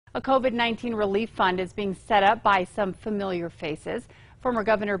A COVID-19 relief fund is being set up by some familiar faces. Former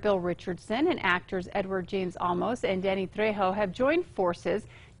Governor Bill Richardson and actors Edward James Olmos and Danny Trejo have joined forces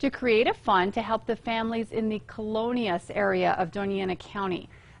to create a fund to help the families in the Colonias area of Dona Ana County.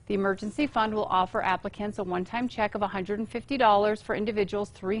 The emergency fund will offer applicants a one-time check of $150 for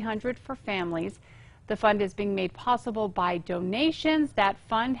individuals, $300 for families. The fund is being made possible by donations. That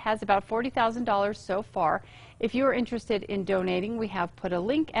fund has about $40,000 so far. If you are interested in donating, we have put a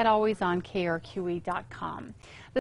link at alwaysonkrqe.com.